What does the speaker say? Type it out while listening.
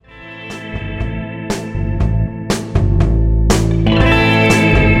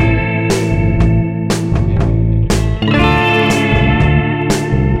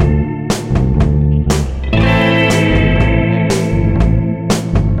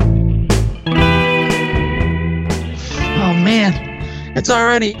It's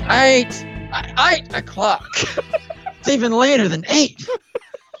already 8 o'clock. It's even later than 8.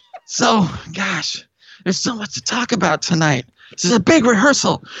 So, gosh, there's so much to talk about tonight. This is a big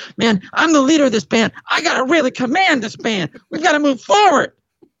rehearsal. Man, I'm the leader of this band. I got to really command this band. We've got to move forward.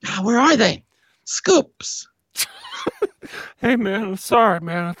 Where are they? Scoops. Hey, man, I'm sorry,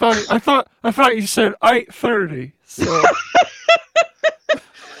 man. I thought you said 8:30. So.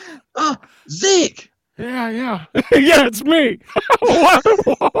 Oh, Zeke. Yeah. Yeah, it's me.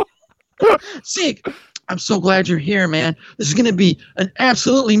 Zeke, I'm so glad you're here, man. This is going to be an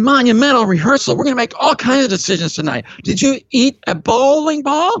absolutely monumental rehearsal. We're going to make all kinds of decisions tonight. Did you eat a bowling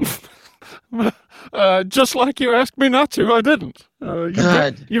ball? Just like you asked me not to, I didn't.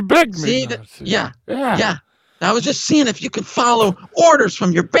 Good. You begged me See, not to. Yeah. I was just seeing if you could follow orders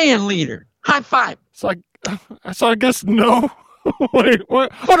from your band leader. High five. So I guess no. Wait,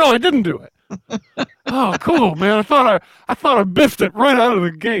 what? Oh no, I didn't do it. Oh, cool, man. I thought I biffed it right out of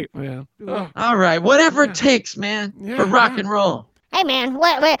the gate, man. Oh. All right, whatever it takes, man, for rock and roll. Hey, man,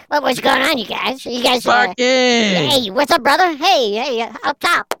 what's going on, you guys? You guys, Sparky! Hey, what's up, brother? Hey, up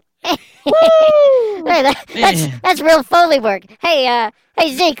top. Woo! That's real Foley work. Hey,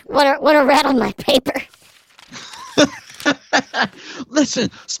 Zeke, wanna rattle my paper?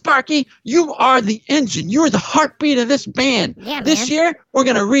 Listen, Sparky, you are the engine. You're the heartbeat of this band. Yeah, this man. year, we're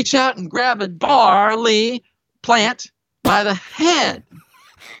going to reach out and grab a barley plant by the head.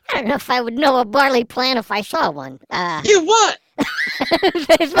 I don't know if I would know a barley plant if I saw one. You what?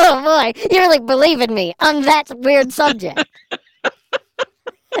 Oh, boy, you really believe in me on that weird subject.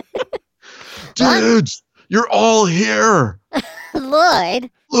 Dudes, you're all here. Lloyd.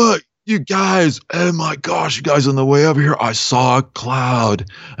 Look, you guys, oh my gosh, you guys, on the way over here, I saw a cloud,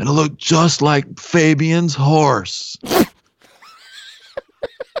 and it looked just like Fabian's horse.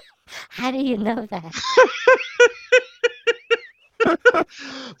 How do you know that?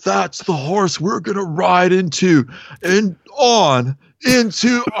 That's the horse we're going to ride into and on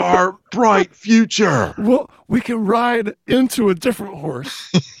into our bright future. Well, we can ride into a different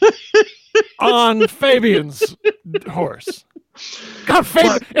horse on Fabian's horse. God,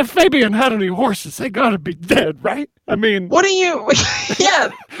 if Fabian had any horses, they gotta be dead, right? I mean, what are you? Yeah,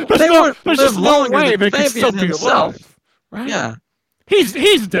 there's just no way they could still be himself. alive, right? Yeah,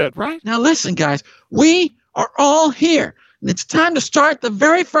 he's dead, right? Now listen, guys, we are all here, and it's time to start the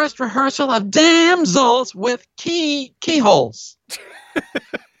very first rehearsal of Damsels with Keyholes.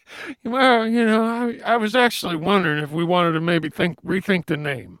 Well, I was actually wondering if we wanted to maybe rethink the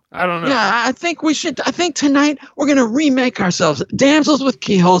name. I don't know. Yeah, I think we should. I think tonight we're going to remake ourselves. Damsels with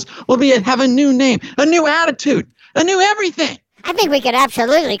Keyholes will have a new name, a new attitude, a new everything. I think we could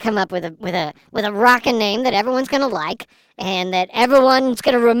absolutely come up with a rockin' name that everyone's going to like and that everyone's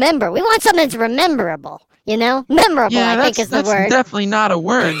going to remember. We want something that's rememberable, Memorable, yeah, I think is the word. That's definitely not a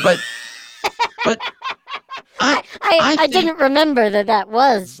word, but I didn't remember that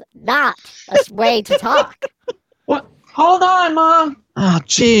was not a way to talk. What? Hold on, Mom. Oh,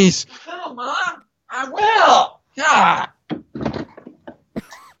 jeez. Oh, Mom. I will. God.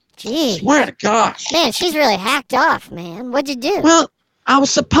 Jeez. Swear to gosh. Man, she's really hacked off, man. What'd you do? Well, I was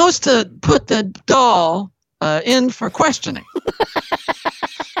supposed to put the doll in for questioning.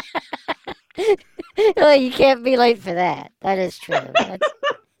 Well, you can't be late for that. That is true.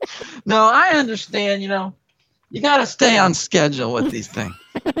 No, I understand, You got to stay on schedule with these things.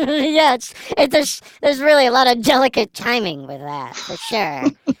 Yeah, there's really a lot of delicate timing with that, for sure.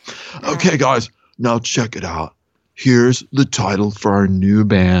 Okay, guys, now check it out. Here's the title for our new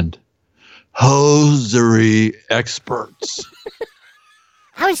band, Hosiery Experts.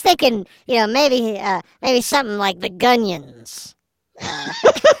 I was thinking, maybe something like the Gunyons.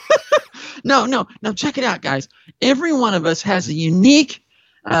 No, check it out, guys. Every one of us has a unique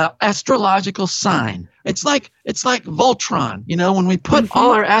astrological sign. It's like Voltron, when we put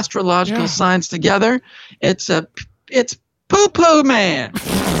all our astrological signs together, it's Poo-Poo Man.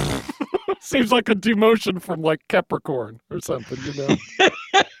 Seems like a demotion from like Capricorn or something,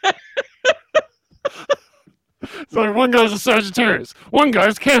 It's like one guy's a Sagittarius, one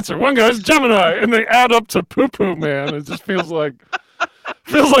guy's Cancer, one guy's Gemini, and they add up to Poo-Poo Man. It just feels like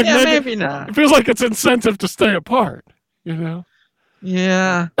maybe not. It feels like it's incentive to stay apart, Yeah.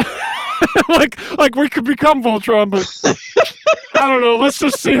 like we could become Voltron, but I don't know. Let's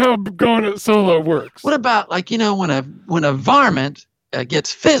just see how going it solo works. What about when a varmint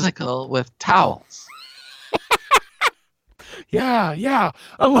gets physical with towels? Yeah.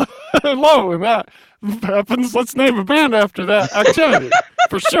 Hello, and that happens. Let's name a band after that activity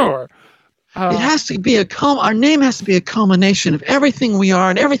for sure. It has to be our name has to be a culmination of everything we are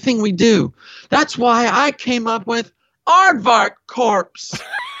and everything we do. That's why I came up with aardvark corpse.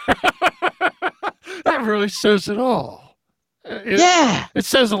 That really says it all. Yeah. It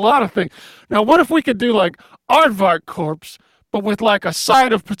says a lot of things. Now, what if we could do like aardvark corpse, but with like a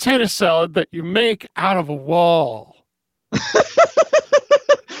side of potato salad that you make out of a wall?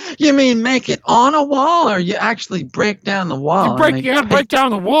 You mean make it on a wall, or you actually break down the wall? You gotta break down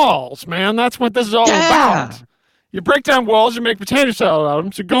the walls, man. That's what this is all about. You break down walls, you make potato salad out of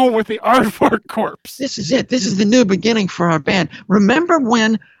them, so go with the aardvark corpse. This is it. This is the new beginning for our band. Remember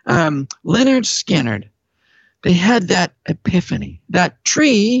when Leonard Skinner, they had that epiphany. That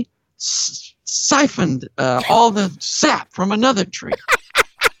tree siphoned all the sap from another tree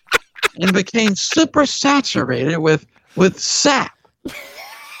and became super saturated with sap.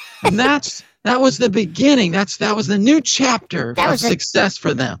 And that was the beginning. That was the new chapter of success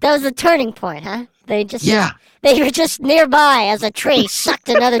for them. That was the turning point, huh? They were just nearby as a tree sucked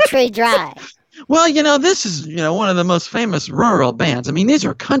another tree dry. Well, this is, one of the most famous rural bands. I mean, these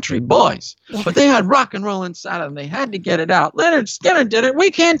are country boys, but they had rock and roll inside of them. They had to get it out. Leonard Skinner did it.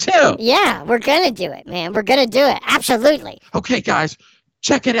 We can too. Yeah, we're going to do it, man. We're going to do it. Absolutely. Okay, guys,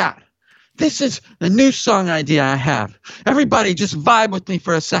 check it out. This is the new song idea I have. Everybody just vibe with me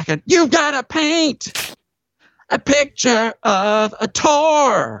for a second. You've got to paint a picture of a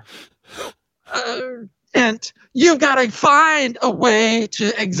tour. And you've got to find a way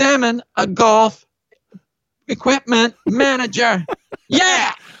to examine a golf equipment manager.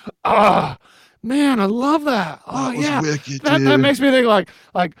 Yeah. Man, I love that. That was yeah. wicked, That dude. makes me think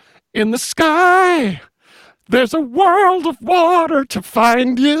like in the sky, there's a world of water to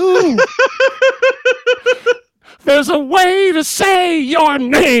find you. There's a way to say your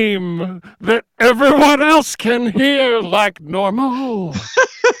name that everyone else can hear like normal.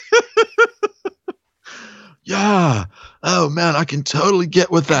 Yeah. Oh, man, I can totally get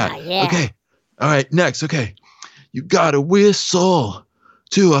with that. Yeah. Okay. All right, next. Okay. You got to whistle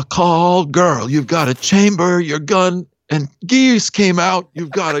to a call girl. You've got to chamber your gun, and geese came out. You've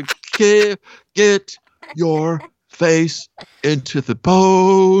got to get your face into the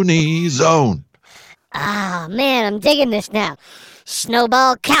pony zone. Oh, man, I'm digging this now.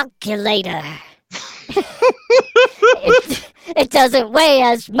 Snowball calculator. It doesn't weigh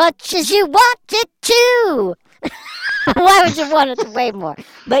as much as you want it to. Why would you want it to weigh more?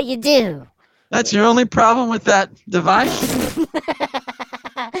 But you do. That's your only problem with that device?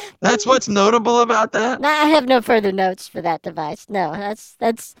 That's what's notable about that? No, I have no further notes for that device. No, that's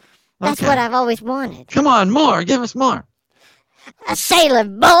Okay. what I've always wanted. Come on, more. Give us more. A sailor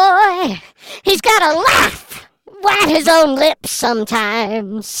boy, he's got a laugh, wet his own lips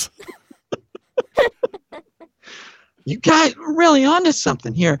sometimes. You guys are really onto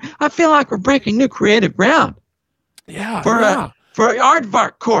something here. I feel like we're breaking new creative ground Yeah. for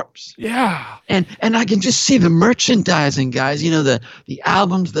Aardvark Corpse. Yeah. And I can just see the merchandising, guys. The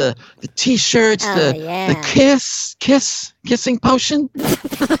albums, the T-shirts, Oh, the yeah. kissing potion.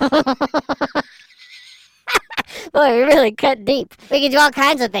 Boy, we really cut deep. We could do all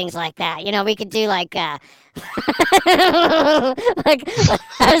kinds of things like that. We could do like like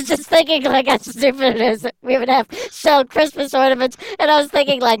I was just thinking like how stupid it is. We would have sell Christmas ornaments, and I was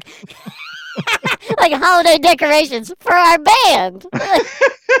thinking like like holiday decorations for our band.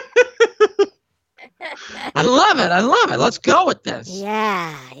 I love it. Let's go with this.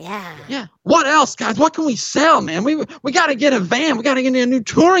 Yeah. Yeah. What else, guys? What can we sell, man? We got to get a van. We got to get a new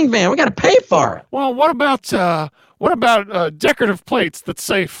touring van. We got to pay for it. Well, what about decorative plates that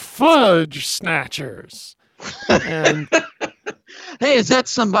say fudge snatchers? And Hey, is that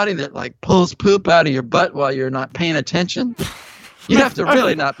somebody that like pulls poop out of your butt while you're not paying attention? You'd have to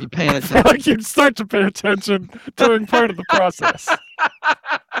really not be paying I feel attention. like you'd start to pay attention during part of the process.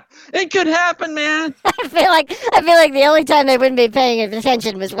 It could happen, man. I feel like the only time they wouldn't be paying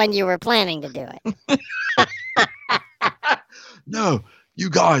attention was when you were planning to do it. No, you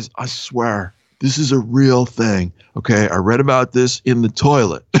guys, I swear, this is a real thing. Okay, I read about this in the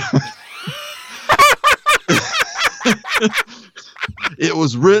toilet. It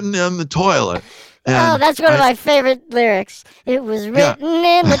was written in the toilet. Oh, And that's one of my favorite lyrics. It was written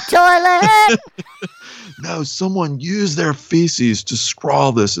in the toilet. No, someone used their feces to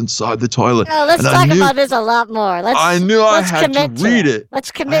scrawl this inside the toilet. Oh, let's And I talk knew- about this a lot more. I knew I let's had to commit read it. Let's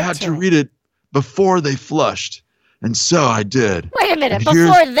I commit had to to it. read it before they flushed. And so I did. Wait a minute. And here's-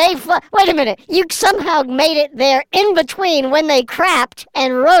 Before they wait a minute. You somehow made it there in between when they crapped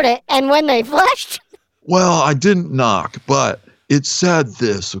and wrote it and when they flushed. Well, I didn't knock, but it said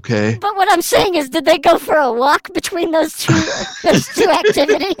this, okay? But what I'm saying is, did they go for a walk between those two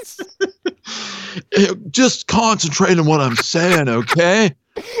activities? Just concentrate on what I'm saying, okay?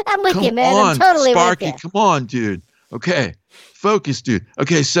 I'm with Come you, man. on, I'm totally Sparky, with you. come on, dude. Okay, focus, dude.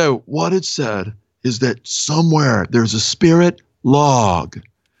 Okay, so what it said is that somewhere there's a spirit log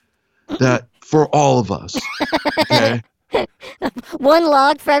that for all of us. Okay, One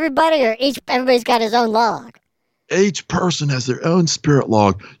log for everybody, or everybody's got his own log? each person has their own spirit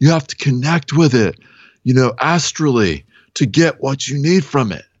log. You have to connect with it, astrally to get what you need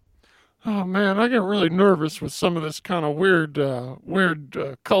from it. Oh man, I get really nervous with some of this kind of weird,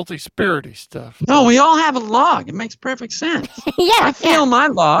 culty, spirity stuff. No, we all have a log. It makes perfect sense. Yeah, I feel my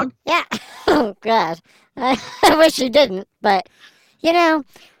log. yeah. Oh God, I wish you didn't. But I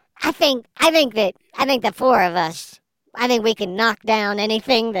think the four of us. I think we can knock down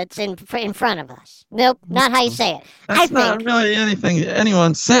anything that's in front of us. Nope, not how you say it. That's not really anything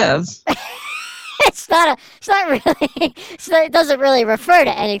anyone says. It's not really. It doesn't really refer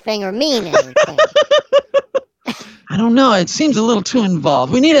to anything or mean anything. I don't know. It seems a little too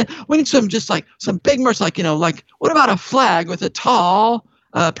involved. We need some just like some big merch, like what about a flag with a tall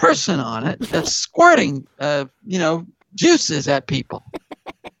person on it that's squirting, juices at people.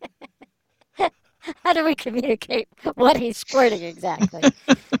 How do we communicate what he's squirting exactly?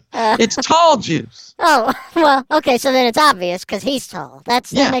 It's tall juice. Oh, well, okay, so then it's obvious because he's tall. That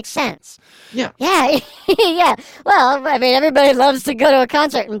makes sense. Yeah. Yeah, yeah. Well, I mean, everybody loves to go to a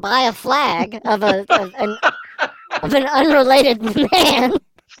concert and buy a flag of an unrelated man.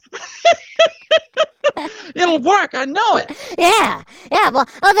 It'll work. I know it. Yeah. Well,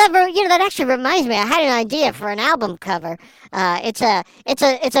 that actually reminds me. I had an idea for an album cover. It's a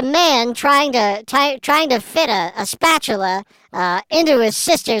man trying to fit a spatula into his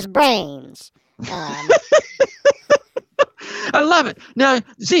sister's brains. I love it. Now,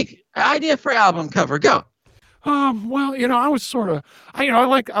 Zeke, idea for album cover. Go. Well, I was I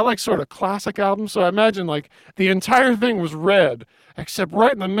like sort of classic albums, so I imagine like the entire thing was red, except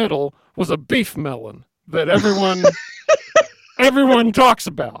right in the middle was a beef melon that everyone talks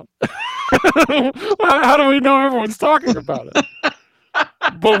about. How do we know everyone's talking about it?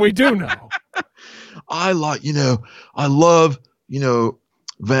 But we do know. I love,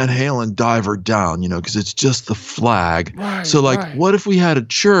 Van Halen Diver Down, because it's just the flag. Right, so right. What if we had a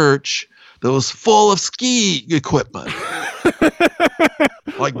church that was full of ski equipment?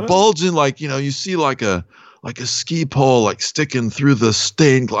 Like bulging, you see like a ski pole like sticking through the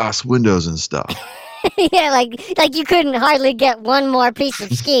stained glass windows and stuff. Yeah, like you couldn't hardly get one more piece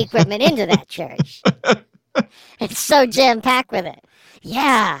of ski equipment into that church. It's so jam packed with it.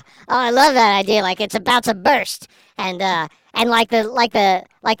 Yeah. Oh, I love that idea. Like it's about to burst, and like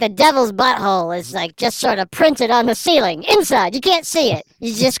the devil's butthole is like just sort of printed on the ceiling inside. You can't see it.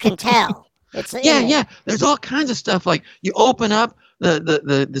 You just can tell. It's Yeah. There's all kinds of stuff. Like you open up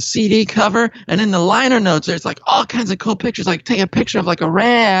the CD cover, and in the liner notes, there's like all kinds of cool pictures. Like take a picture of like a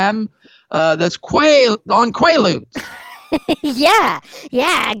ram that's on Quaaludes. Yeah,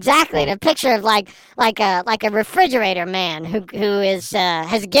 exactly. And a picture of like a refrigerator man who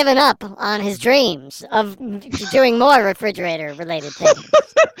has given up on his dreams of doing more refrigerator related things.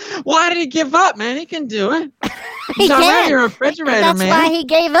 Why did he give up, man? He can do it. He He's already can. a refrigerator That's man. why he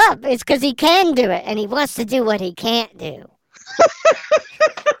gave up. It's because he can do it, and he wants to do what he can't do.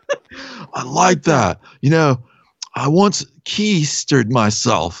 I like that. I once keistered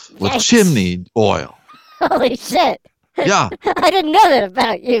myself with Yes. chimney oil. Holy shit! Yeah. I didn't know that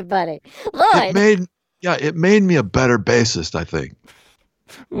about you, buddy. Lloyd. It made me a better bassist, I think.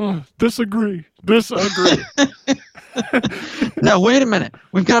 Disagree. No, wait a minute.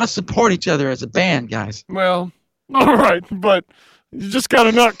 We've got to support each other as a band, guys. Well, all right, but you just got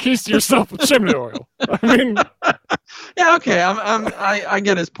to not keister yourself with chimney oil. I mean, Yeah, okay. I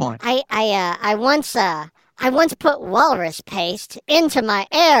get his point. I once put walrus paste into my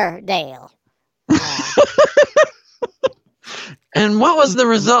Airedale. And what was the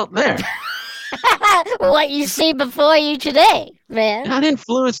result there? What you see before you today, man. That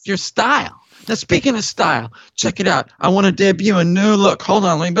influenced your style. Now, speaking of style, check it out. I want to debut a new look. Hold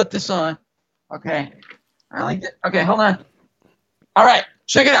on, let me put this on. Okay. I like it. Okay, hold on. All right,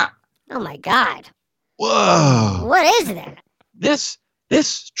 check it out. Oh my God. Whoa. What is that?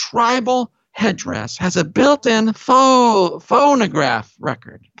 This tribal headdress has a built-in phonograph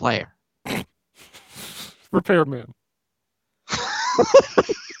record player. repairman.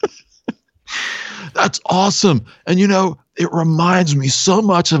 That's awesome. And it reminds me so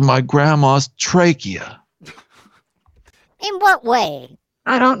much of my grandma's trachea. In what way?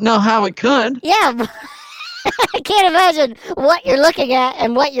 I don't know how it could. Yeah. I can't imagine what you're looking at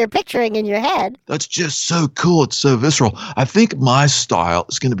and what you're picturing in your head. That's just so cool. It's so visceral. I think my style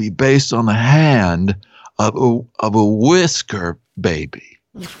is going to be based on the hand of a whisker baby.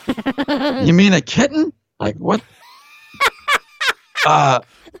 You mean a kitten? Like what?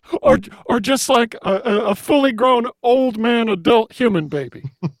 Or just like a fully grown old man adult human baby.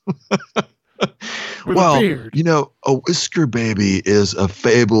 With a beard. A whisker baby is a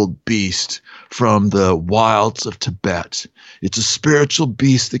fabled beast from the wilds of Tibet. It's a spiritual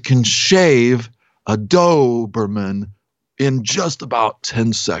beast that can shave a Doberman in just about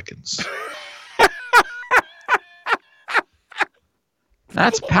 10 seconds.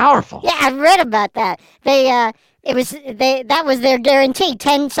 That's powerful. Yeah, I've read about that. That was their guarantee,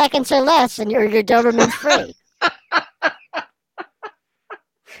 10 seconds or less, and your Doberman's free.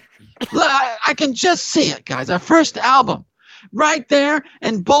 I can just see it, guys. Our first album, right there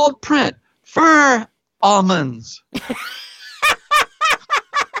in bold print, Fur Almonds.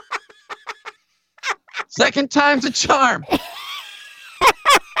 Second time's a charm.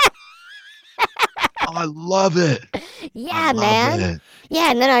 I love it. Yeah, man.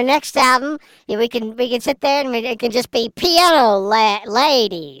 Yeah, and then our next album, we can sit there and it can just be piano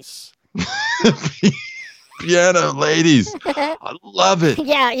ladies. Piano ladies. I love it.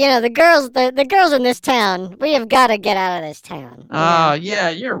 Yeah, the girls in this town, we have got to get out of this town. Oh, yeah,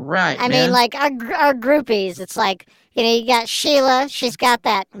 you're right. I mean, like our groupies, it's like, you got Sheila, she's got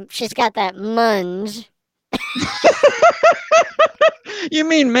that munge. You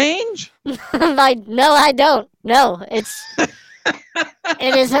mean mange? No, I don't. No, it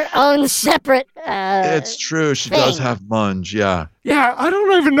is her own separate. It's true. She does have munge. Yeah. Yeah, I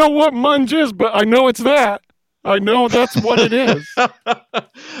don't even know what munge is, but I know it's that. I know that's what it is.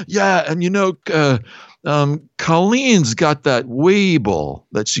 Yeah, and Colleen's got that Weeble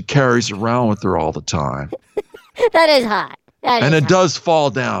that she carries around with her all the time. That is hot. And it does fall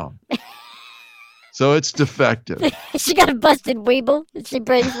down. So it's defective. She got a busted Weeble that she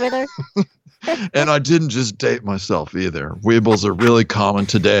brings with her. And I didn't just date myself either. Weebles are really common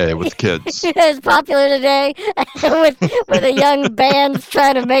today with kids. It's popular today with the young bands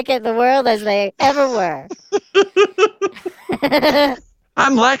trying to make it in the world as they ever were.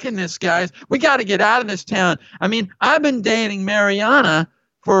 I'm liking this, guys. We got to get out of this town. I mean, I've been dating Mariana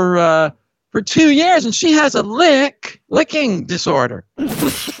for 2 years, and she has a licking disorder.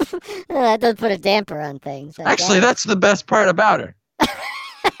 That does put a damper on things. Actually, that's the best part about her.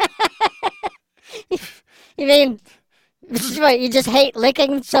 You mean, what, you just hate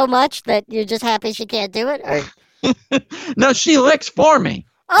licking so much that you're just happy she can't do it? Or? No, she licks for me.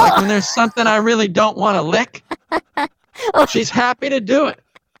 Oh. Like when there's something I really don't want to lick, she's happy to do it.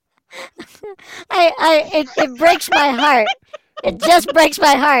 It breaks my heart. It just breaks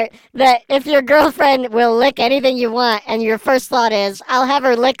my heart that if your girlfriend will lick anything you want, and your first thought is, "I'll have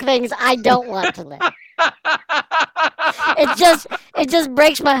her lick things I don't want to lick." It just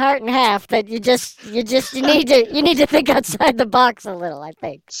breaks my heart in half that you need to think outside the box a little, I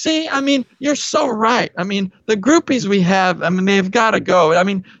think. See, I mean, you're so right. I mean, the groupies we have, I mean, they've got to go. I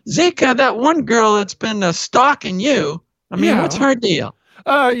mean, Zika, that one girl that's been stalking you, I mean, what's her deal?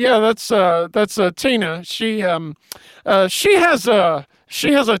 Yeah, that's Tina. She has a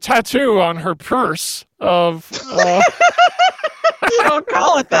tattoo on her purse of. You don't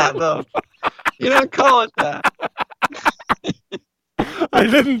call it that, though. You don't call it that. I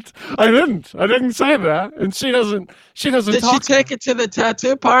didn't say that, and she doesn't. Did she take it to the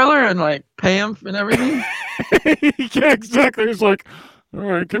tattoo parlor and like pay him and everything? Yeah, exactly. He's like, all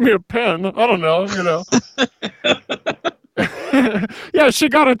right, give me a pen. I don't know, Yeah, she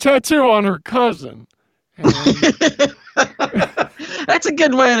got a tattoo on her cousin. That's a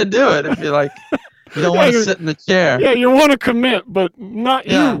good way to do it if you like. You don't want to sit in the chair. Yeah, you want to commit, but not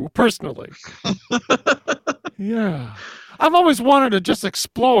you personally. Yeah. I've always wanted to just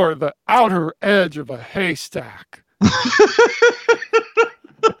explore the outer edge of a haystack.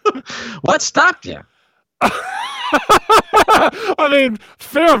 What stopped you? I mean,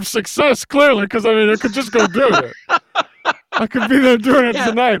 fear of success, clearly, because, I could just go do it. I could be there doing it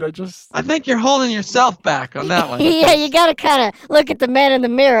tonight. I think you're holding yourself back on that one. Yeah, you got to kind of look at the man in the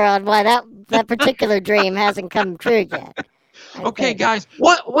mirror on why that particular dream hasn't come true yet. Okay, guys,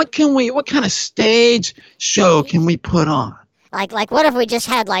 what kind of stage show can we put on? Like what if we just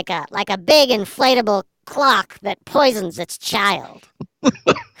had like a big inflatable clock that poisons its child?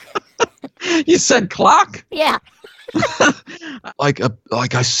 You said clock? Yeah. Like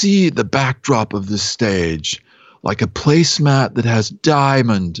I see the backdrop of this stage, like a placemat that has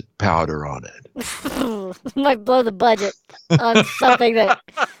diamond powder on it. Might blow the budget on something that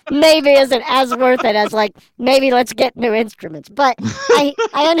maybe isn't as worth it as like maybe let's get new instruments. But I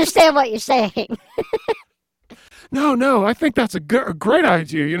understand what you're saying. No, I think that's a great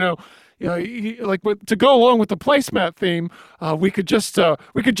idea. to go along with the placemat theme, we could just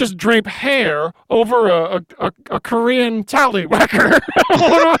drape hair over a Korean tallywhacker.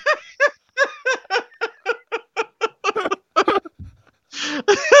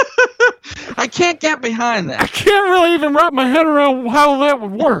 I can't get behind I that. can't really even wrap my head around how that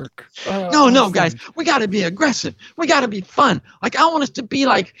would work. No, guys, we got to be aggressive. We got to be fun. Like, I want us to be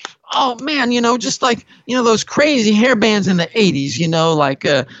like, oh man, just like, those crazy hair bands in the 80s, like,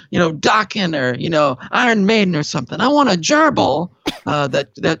 Dokken or, Iron Maiden or something. I want a gerbil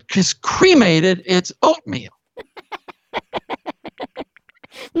that is cremated its oatmeal.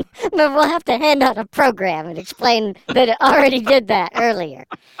 But we'll have to hand out a program and explain that it already did that earlier.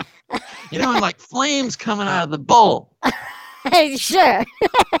 And like flames coming out of the bowl. Sure.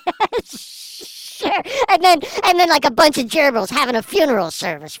 Sure. And then like a bunch of gerbils having a funeral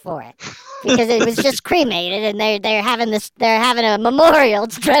service for it. Because it was just cremated and they're having a memorial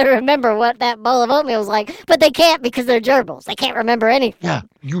to try to remember what that bowl of oatmeal was like, but they can't because they're gerbils. They can't remember anything. Yeah,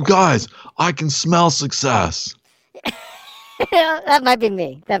 you guys, I can smell success. That might be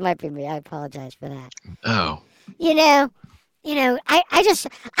me. I apologize for that. Oh. I just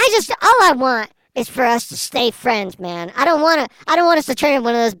all I want is for us to stay friends, man. I don't want us to turn into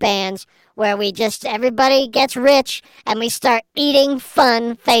one of those bands where everybody gets rich and we start eating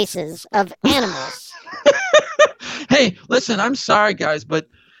fun faces of animals. Hey, listen, I'm sorry guys, but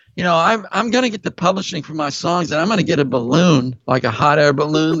I'm going to get the publishing for my songs and I'm going to get a balloon, like a hot air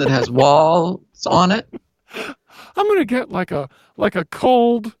balloon that has walls on it. I'm gonna get like a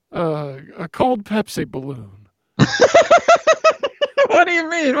cold Pepsi balloon. What do you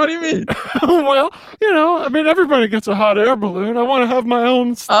mean? Well, everybody gets a hot air balloon. I want to have my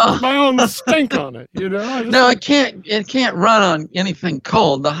own stink on it. No, it can't run on anything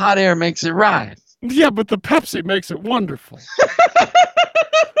cold. The hot air makes it rise. Yeah, but the Pepsi makes it wonderful.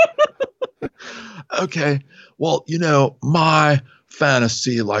 Okay. Well, my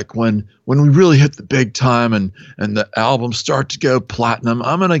fantasy, like when we really hit the big time and the albums start to go platinum,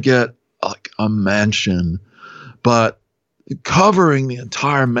 I'm gonna get like a mansion, but covering the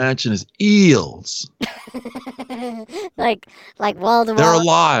entire mansion is eels. like wall to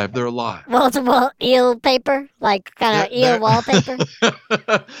wall. They're alive. Wall to wall eel paper, like kind of eel wallpaper.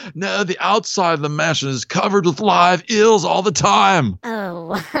 No, the outside of the mansion is covered with live eels all the time.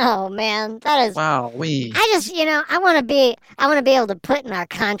 Oh wow, man, that is. Wow, I just, I want to be able to put in our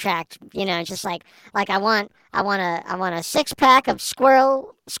contract, just like I want a 6-pack of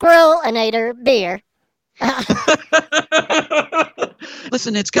Squirrelinator beer.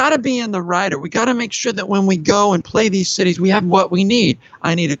 Listen, it's got to be in the rider. We got to make sure that when we go and play these cities, we have what we need.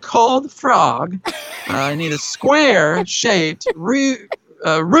 I need a cold frog. I need a square-shaped, rude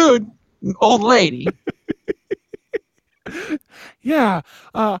old lady. Yeah,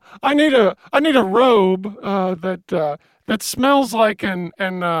 I need a robe that smells like an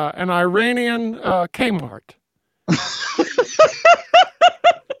Iranian Kmart.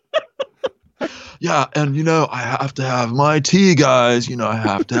 Yeah, and I have to have my tea, guys. I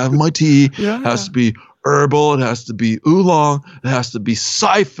have to have my tea. Yeah. It has to be herbal. It has to be oolong. It has to be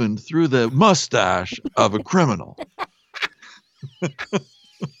siphoned through the mustache of a criminal.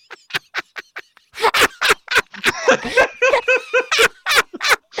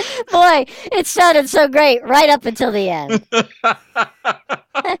 Boy, it sounded so great right up until the end.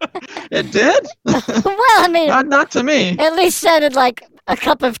 It did? Well, I mean, Not to me. at least sounded like a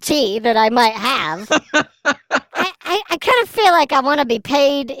cup of tea that I might have. I kind of feel like I want to be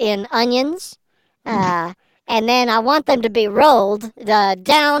paid in onions, and then I want them to be rolled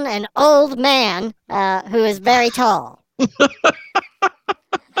down an old man who is very tall.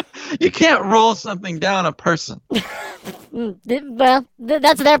 You can't roll something down a person. Well,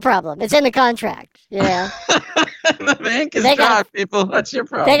 that's their problem. It's in the contract. The ink is They dry, gotta- people. That's your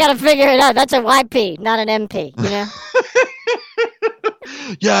problem. They got to figure it out. That's a YP, not an MP,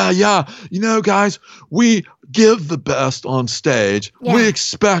 Yeah. Guys, we give the best on stage. Yeah. We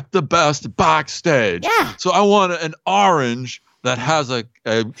expect the best backstage. Yeah. So I want an orange that has a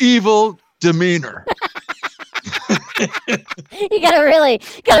evil demeanor. You gotta really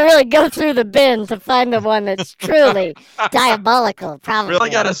go through the bin to find the one that's truly diabolical. Probably.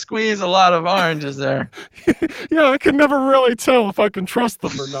 Really got to squeeze a lot of oranges there. Yeah, I can never really tell if I can trust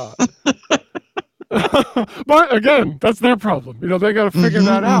them or not. But again, that's their problem. They got to figure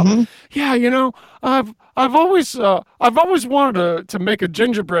that out. Yeah, I've always wanted to make a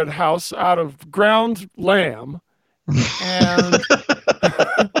gingerbread house out of ground lamb, and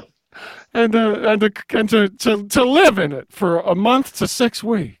and to live in it for a month to 6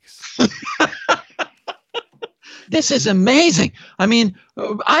 weeks. This is amazing. I mean,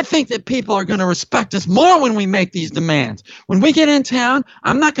 I think that people are going to respect us more when we make these demands. When we get in town,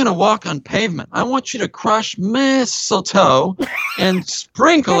 I'm not going to walk on pavement. I want you to crush mistletoe and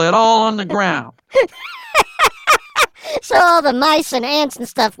sprinkle it all on the ground. So all the mice and ants and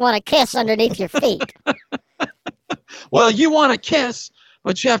stuff want to kiss underneath your feet. Well, you want to kiss,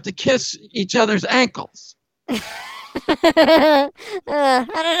 but you have to kiss each other's ankles. I don't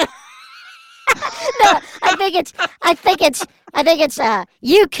know. No, I think it's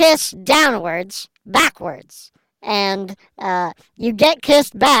you kiss downwards, backwards, and you get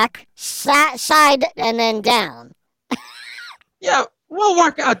kissed back, side and then down. Yeah, we'll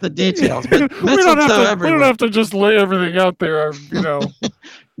work out the details. But we don't have to just lay everything out there, you know.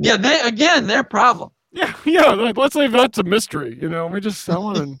 Yeah, their problem. Yeah. Let's leave that to mystery. You know, we just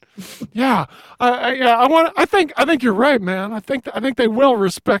sell it, and yeah. I think you're right, man. I think they will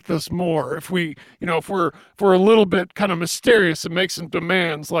respect us more if we, you know, if we're a little bit kind of mysterious and make some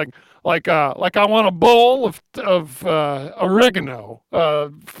demands, like I want a bowl of oregano,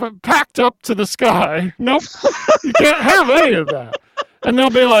 packed up to the sky. Nope, you can't have any of that. And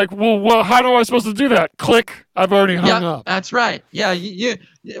they'll be like, well, how am I supposed to do that? Click. I've already hung up. That's right. Yeah,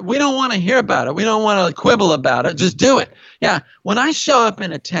 we don't want to hear about it. We don't want to quibble about it. Just do it. Yeah. When I show up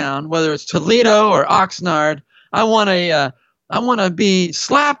in a town, whether it's Toledo or Oxnard, I want to be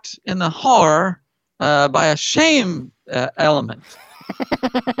slapped in the horror by a shame element.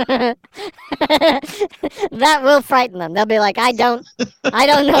 That will frighten them. They'll be like, I don't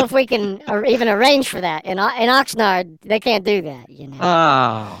know if we can even arrange for that. In Oxnard, they can't do that, you know.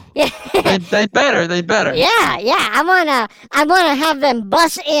 Oh. Yeah. they better. Yeah. I wanna have them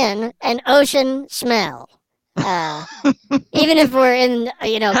bus in an ocean smell. Even if we're in,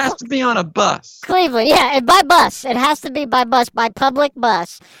 you know, It has to be on a bus. Cleveland, yeah, and by bus. It has to be by bus, by public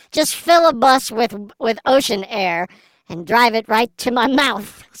bus. Just fill a bus with ocean air and drive it right to my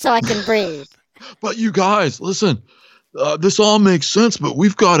mouth so I can breathe. But you guys, listen, this all makes sense, but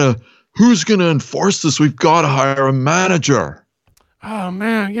who's going to enforce this? We've got to hire a manager. Oh,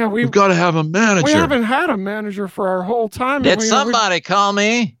 man, yeah, we've got to have a manager. We haven't had a manager for our whole time. Did somebody call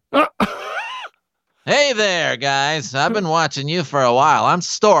me? Hey there, guys. I've been watching you for a while. I'm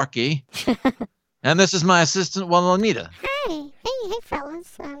Storky. And this is my assistant, Juanita. Hey,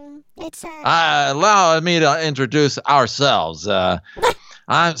 fellas. It's Allow me to introduce ourselves. I'm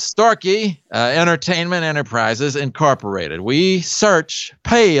Storky, Entertainment Enterprises Incorporated. We search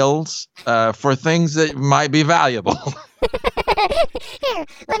pails for things that might be valuable. Here,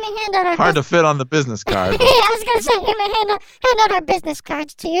 let me hand out our... Hard to fit on the business card. Yeah, I was going to say, let me hand out our business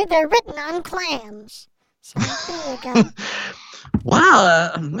cards to you. They're written on clams. So, there you go.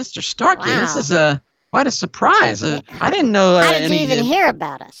 Wow, Mr. Starkey, This is quite a surprise. I didn't know How did you even hear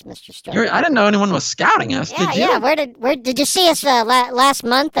about us, Mr. Starkey? I didn't know anyone was scouting us. Yeah, did you? yeah. Where did you see us last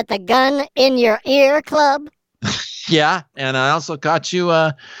month at the Gun in Your Ear Club? Yeah, and I also caught you.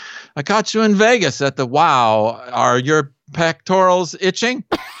 I caught you in Vegas at the Wow. Are your pectorals itching?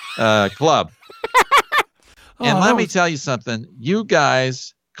 Club. And let me tell you something. You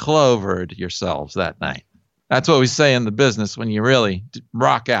guys clovered yourselves that night. That's what we say in the business when you really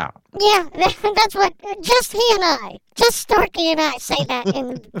rock out. Yeah, that's what just he and I, just Storky and I say that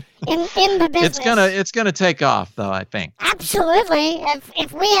in the business. It's gonna take off though, I think. Absolutely.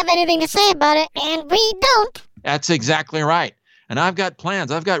 If we have anything to say about it, and we don't. That's exactly right. And I've got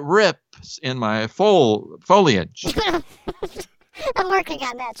plans. I've got rips in my foliage. I'm working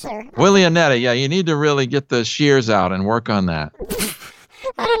on that, sir. Willionetta, yeah, you need to really get the shears out and work on that.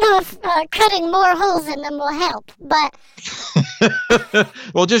 I don't know if cutting more holes in them will help, but...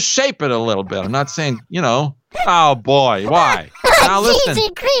 Well, just shape it a little bit. I'm not saying, oh boy, why? Now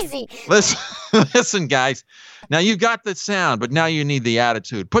listen. Crazy. Listen, guys. Now you got the sound, but now you need the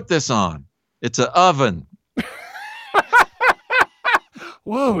attitude. Put this on. It's an oven.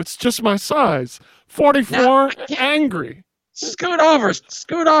 Whoa, it's just my size. 44, angry. Scoot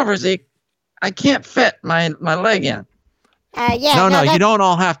over, Zeke. I can't fit my leg in. Yeah. No, you don't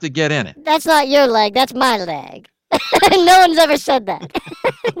all have to get in it. That's not your leg. That's my leg. No one's ever said that.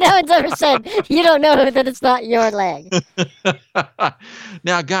 No one's ever said you don't know that it's not your leg.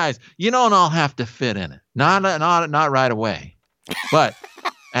 Now, guys, you don't all have to fit in it. Not right away. But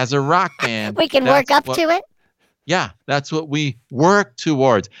as a rock band, we can work up to it. Yeah, that's what we work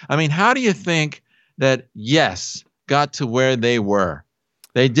towards. I mean, how do you think that Yes got to where they were?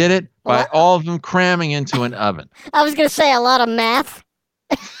 They did it by all of them cramming into an oven. I was going to say a lot of math.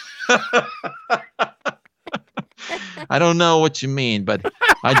 I don't know what you mean, but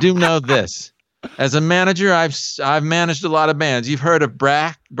I do know this. As a manager, I've managed a lot of bands. You've heard of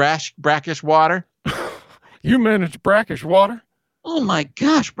Brackish Water? You manage Brackish Water? Oh my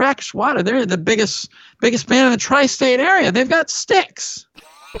gosh, Brackish Water. They're the biggest band in the tri-state area. They've got sticks.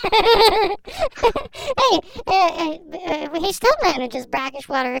 Hey, he still manages Brackish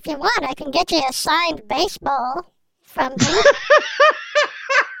Water. If you want, I can get you a signed baseball from him.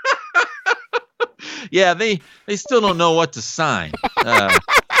 Yeah, they still don't know what to sign.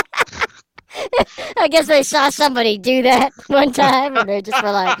 I guess they saw somebody do that one time, and they just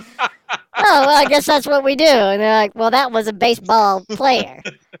were like, "Oh, well, I guess that's what we do." And they're like, "Well, that was a baseball player,"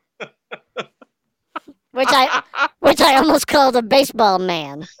 which I almost called a baseball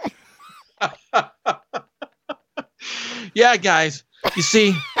man. Yeah, guys. You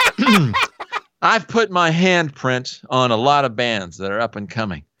see, I've put my handprint on a lot of bands that are up and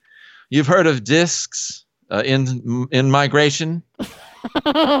coming. You've heard of Discs in migration?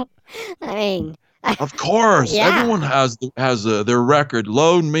 I mean, Of course, Yeah. everyone has their record.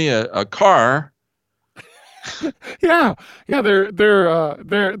 Loan me a car. Yeah.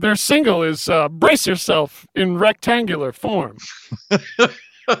 Their single is "Brace Yourself" in rectangular form.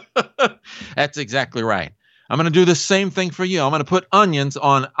 That's exactly right. I'm going to do the same thing for you. I'm going to put onions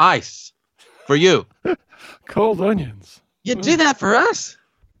on ice for you. Cold onions. You do that for us?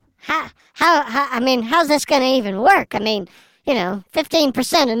 how? I mean, how's this gonna even work? I mean,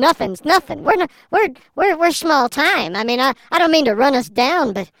 15% of nothing's nothing. We're small time. I mean, I don't mean to run us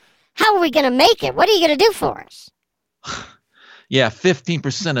down, but how are we gonna make it? What are you gonna do for us? Yeah,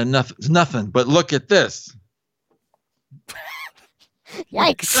 15% of nothing. But look at this.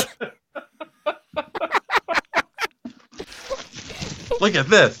 Yikes! Look at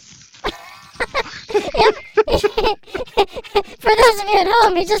this. For those of you at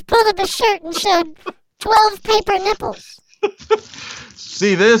home, he just pulled up his shirt and showed 12 paper nipples.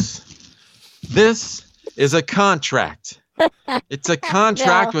 See this? This is a contract. It's a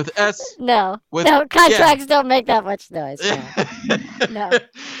contract No. with S. No, With- contracts don't make that much noise. No.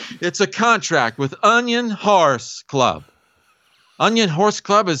 It's a contract with Onion Horse Club. Onion Horse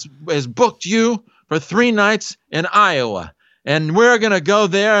Club has booked you for 3 nights in Iowa. And we're going to go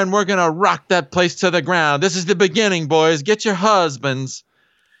there and we're going to rock that place to the ground. This is the beginning, boys. Get your husbands.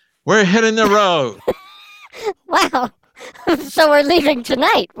 We're hitting the road. Wow. So we're leaving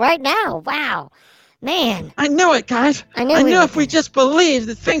tonight, right now. Wow. Man, I knew it, guys. I knew I we knew were if we just believed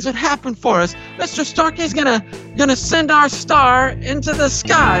that things would happen for us, Mr. Starkey's gonna send our star into the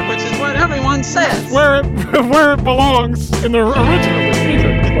sky, which is what everyone says. Where it belongs in the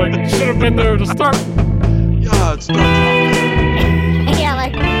original. Like, it should have been there to start. Yeah, it's not.